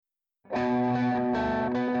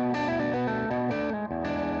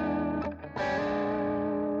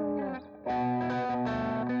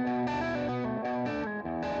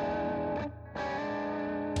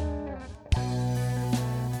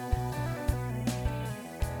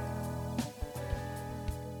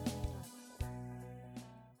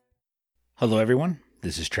Hello, everyone.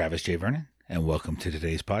 This is Travis J. Vernon, and welcome to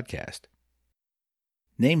today's podcast.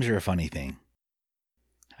 Names are a funny thing.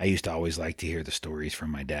 I used to always like to hear the stories from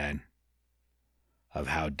my dad of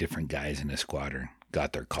how different guys in his squadron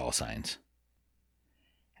got their call signs.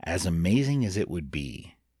 As amazing as it would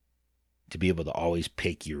be to be able to always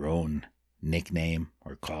pick your own nickname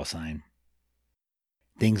or call sign,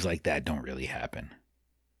 things like that don't really happen.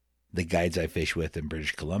 The guides I fish with in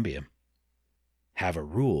British Columbia have a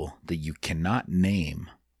rule that you cannot name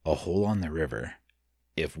a hole on the river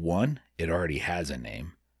if one, it already has a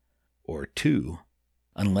name, or two,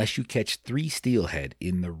 unless you catch 3 steelhead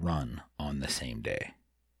in the run on the same day.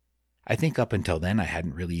 I think up until then I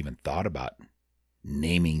hadn't really even thought about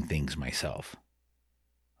naming things myself.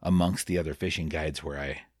 Amongst the other fishing guides where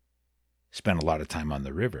I spent a lot of time on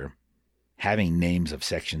the river, having names of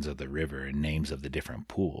sections of the river and names of the different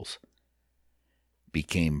pools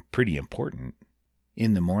became pretty important.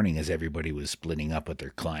 In the morning, as everybody was splitting up with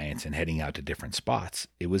their clients and heading out to different spots,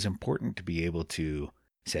 it was important to be able to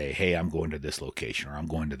say, hey, I'm going to this location, or I'm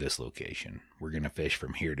going to this location. We're going to fish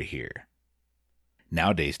from here to here.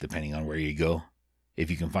 Nowadays, depending on where you go, if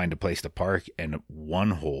you can find a place to park and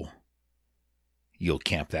one hole, you'll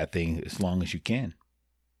camp that thing as long as you can,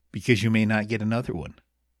 because you may not get another one.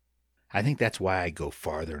 I think that's why I go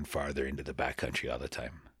farther and farther into the backcountry all the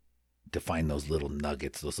time, to find those little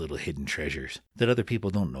nuggets, those little hidden treasures that other people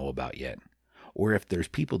don't know about yet. Or if there's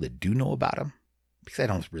people that do know about them, because I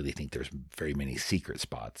don't really think there's very many secret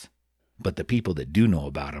spots, but the people that do know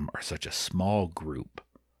about them are such a small group,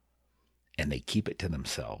 and they keep it to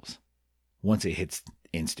themselves. Once it hits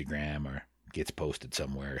Instagram or gets posted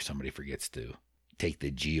somewhere, or somebody forgets to take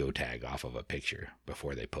the geotag off of a picture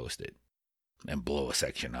before they post it and blow a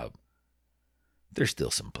section up, there's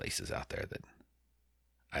still some places out there that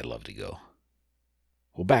I'd love to go.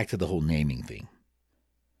 Well, back to the whole naming thing.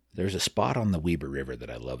 There's a spot on the Weber River that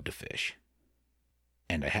I love to fish.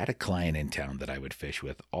 And I had a client in town that I would fish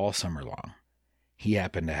with all summer long. He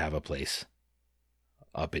happened to have a place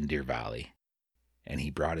up in Deer Valley, and he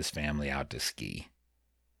brought his family out to ski.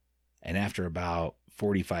 And after about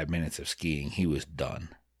 45 minutes of skiing, he was done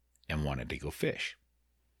and wanted to go fish.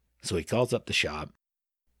 So he calls up the shop,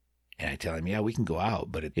 and I tell him, yeah, we can go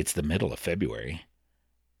out, but it's the middle of February.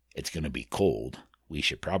 It's going to be cold. We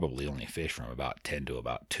should probably only fish from about 10 to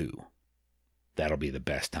about 2. That'll be the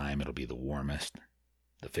best time. It'll be the warmest.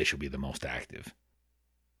 The fish will be the most active.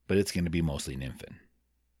 But it's going to be mostly nymphing.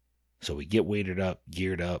 So we get weighted up,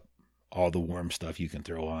 geared up, all the warm stuff you can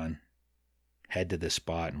throw on, head to this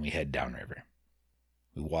spot, and we head downriver.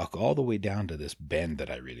 We walk all the way down to this bend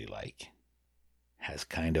that I really like. Has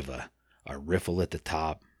kind of a riffle at the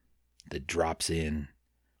top that drops in,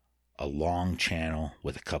 a long channel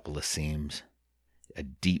with a couple of seams, a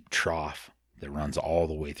deep trough that runs all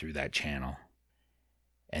the way through that channel,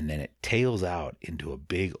 and then it tails out into a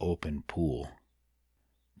big open pool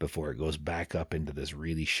before it goes back up into this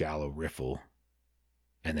really shallow riffle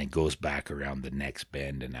and then goes back around the next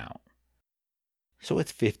bend and out. So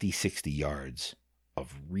it's 50, 60 yards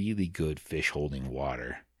of really good fish holding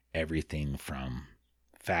water, everything from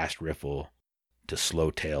fast riffle to slow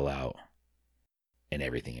tail out, and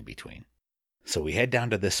everything in between. So we head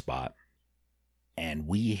down to this spot, and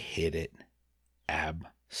we hit it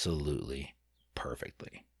absolutely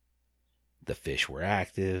perfectly. The fish were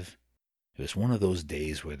active. It was one of those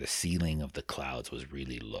days where the ceiling of the clouds was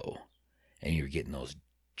really low, and you're getting those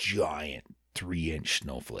giant 3-inch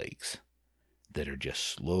snowflakes that are just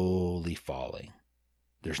slowly falling.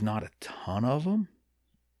 There's not a ton of them,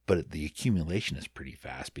 but the accumulation is pretty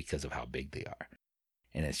fast because of how big they are.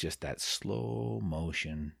 And it's just that slow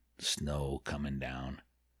motion snow coming down.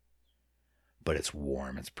 But it's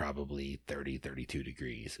warm. It's probably 30, 32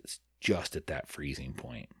 degrees. It's just at that freezing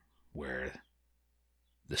point where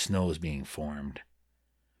the snow is being formed,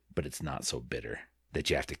 but it's not so bitter that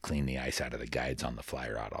you have to clean the ice out of the guides on the fly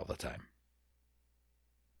rod all the time.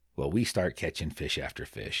 Well, we start catching fish after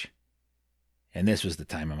fish. And this was the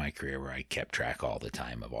time in my career where I kept track all the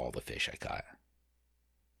time of all the fish I caught.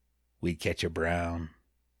 We'd catch a brown,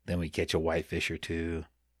 then we'd catch a whitefish or two,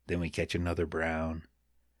 then we'd catch another brown.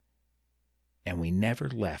 And we never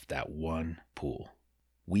left that one pool.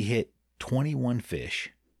 We hit 21 fish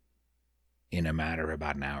in a matter of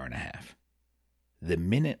about an hour and a half. The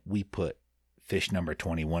minute we put fish number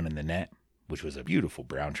 21 in the net, which was a beautiful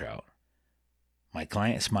brown trout, my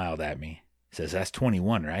client smiled at me, says, that's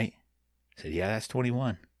 21, right? I said, yeah, that's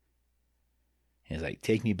 21. He's like,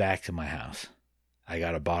 take me back to my house. I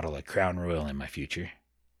got a bottle of Crown Royal in my future.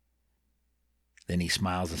 Then he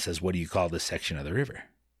smiles and says, what do you call this section of the river?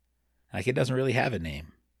 Like, it doesn't really have a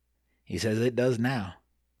name. He says, it does now.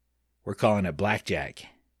 We're calling it Blackjack.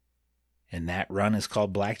 And that run is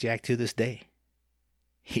called Blackjack to this day.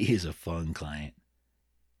 He is a fun client.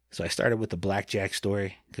 So I started with the Blackjack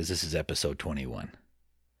story because this is episode 21.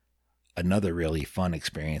 Another really fun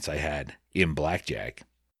experience I had in Blackjack.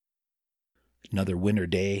 Another winter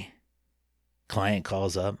day. Client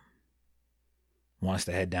calls up. Wants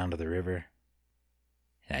to head down to the river.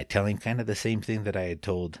 And I tell him kind of the same thing that I had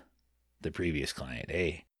told the previous client.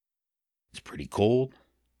 Hey, it's pretty cold.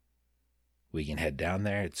 We can head down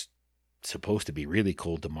there. It's supposed to be really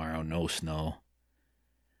cold tomorrow. No snow.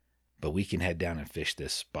 But we can head down and fish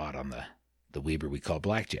this spot on the Weber we call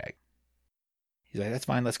Blackjack. He's like, that's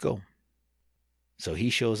fine, let's go. So he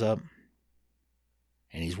shows up,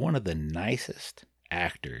 and he's one of the nicest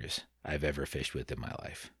actors I've ever fished with in my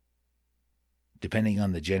life. Depending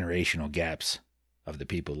on the generational gaps of the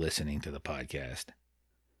people listening to the podcast,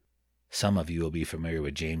 some of you will be familiar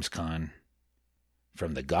with James Caan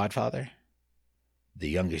from The Godfather. The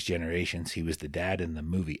youngest generations, he was the dad in the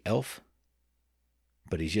movie Elf.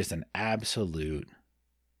 But he's just an absolute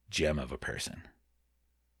gem of a person.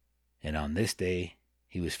 And on this day,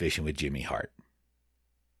 he was fishing with Jimmy Hart.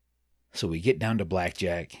 So we get down to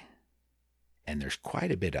Blackjack, and there's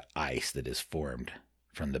quite a bit of ice that is formed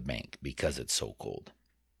from the bank because it's so cold.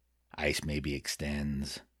 Ice maybe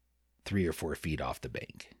extends 3 or 4 feet off the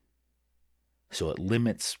bank. So it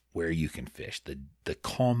limits where you can fish. The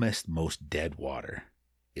calmest, most dead water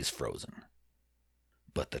is frozen.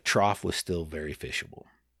 But the trough was still very fishable.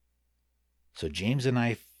 So James and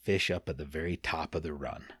I fish up at the very top of the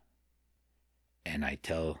run. And I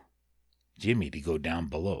tell Jimmy to go down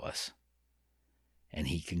below us. And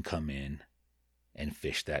he can come in and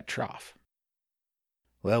fish that trough.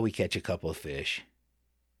 Well, we catch a couple of fish.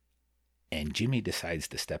 And Jimmy decides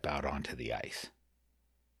to step out onto the ice.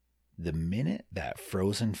 The minute that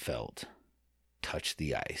frozen felt touched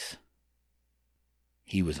the ice,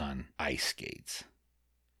 he was on ice skates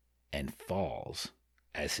and falls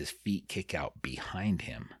as his feet kick out behind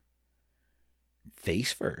him,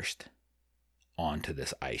 face first, onto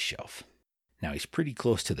this ice shelf. Now he's pretty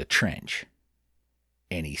close to the trench,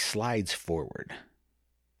 and he slides forward.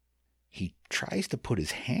 He tries to put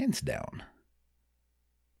his hands down,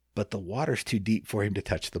 but the water's too deep for him to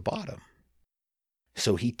touch the bottom.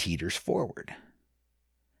 So he teeters forward.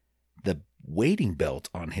 The wading belt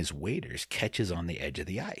on his waders catches on the edge of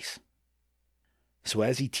the ice. So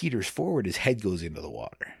as he teeters forward, his head goes into the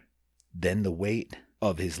water. Then the weight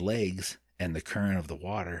of his legs and the current of the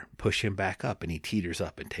water push him back up, and he teeters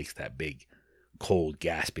up and takes that big, cold,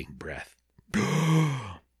 gasping breath.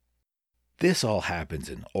 This all happens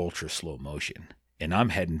in ultra slow motion, and I'm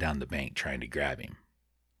heading down the bank trying to grab him.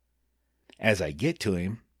 As I get to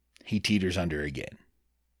him, he teeters under again,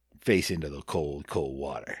 face into the cold, cold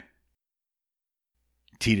water.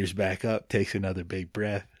 Teeters back up, takes another big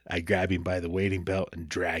breath. I grab him by the wading belt and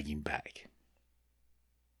drag him back.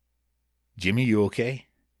 Jimmy, you okay?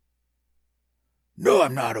 No,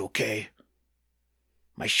 I'm not okay.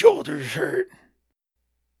 My shoulders hurt.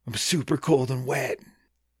 I'm super cold and wet.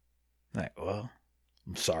 Like, well,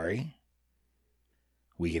 I'm sorry.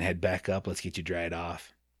 We can head back up. Let's get you dried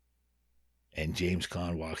off. And James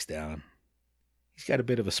Caan walks down. He's got a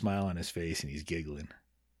bit of a smile on his face and he's giggling.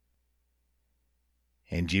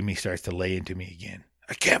 And Jimmy starts to lay into me again.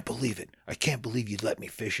 I can't believe it. I can't believe you let me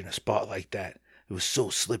fish in a spot like that. It was so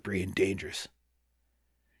slippery and dangerous.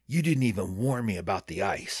 You didn't even warn me about the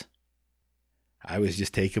ice. I was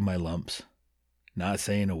just taking my lumps, not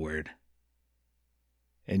saying a word.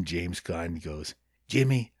 And James Caan goes,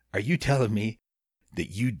 Jimmy, are you telling me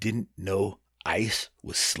that you didn't know ice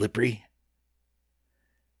was slippery?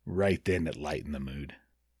 Right then it lightened the mood.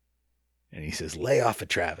 And he says, lay off of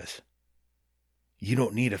Travis. You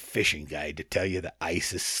don't need a fishing guide to tell you the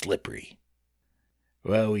ice is slippery.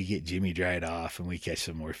 Well, we get Jimmy dried off and we catch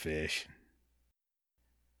some more fish.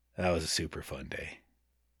 That was a super fun day.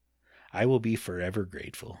 I will be forever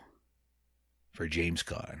grateful for James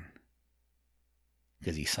Caan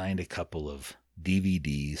because he signed a couple of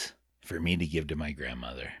DVDs for me to give to my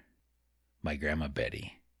grandmother, my Grandma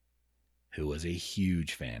Betty, who was a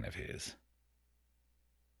huge fan of his.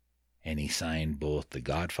 And he signed both The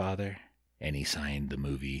Godfather and he signed the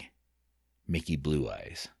movie Mickey Blue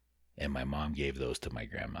Eyes. And my mom gave those to my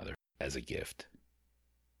grandmother as a gift.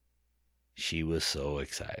 She was so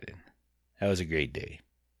excited. That was a great day.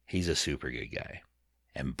 He's a super good guy.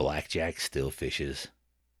 And Blackjack still fishes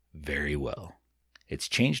very well. It's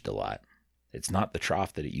changed a lot. It's not the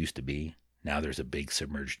trough that it used to be. Now there's a big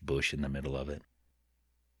submerged bush in the middle of it.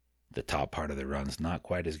 The top part of the run's not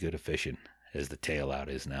quite as good a fishing as the tail out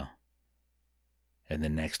is now. And the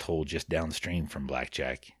next hole just downstream from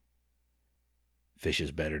Blackjack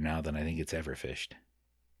fishes better now than I think it's ever fished.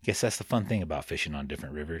 Guess that's the fun thing about fishing on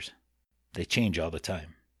different rivers. They change all the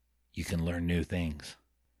time. You can learn new things.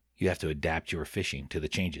 You have to adapt your fishing to the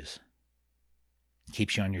changes.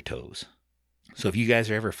 Keeps you on your toes. So if you guys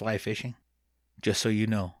are ever fly fishing, just so you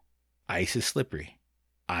know, ice is slippery.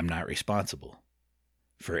 I'm not responsible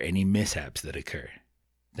for any mishaps that occur.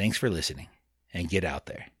 Thanks for listening, and get out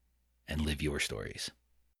there and live your stories.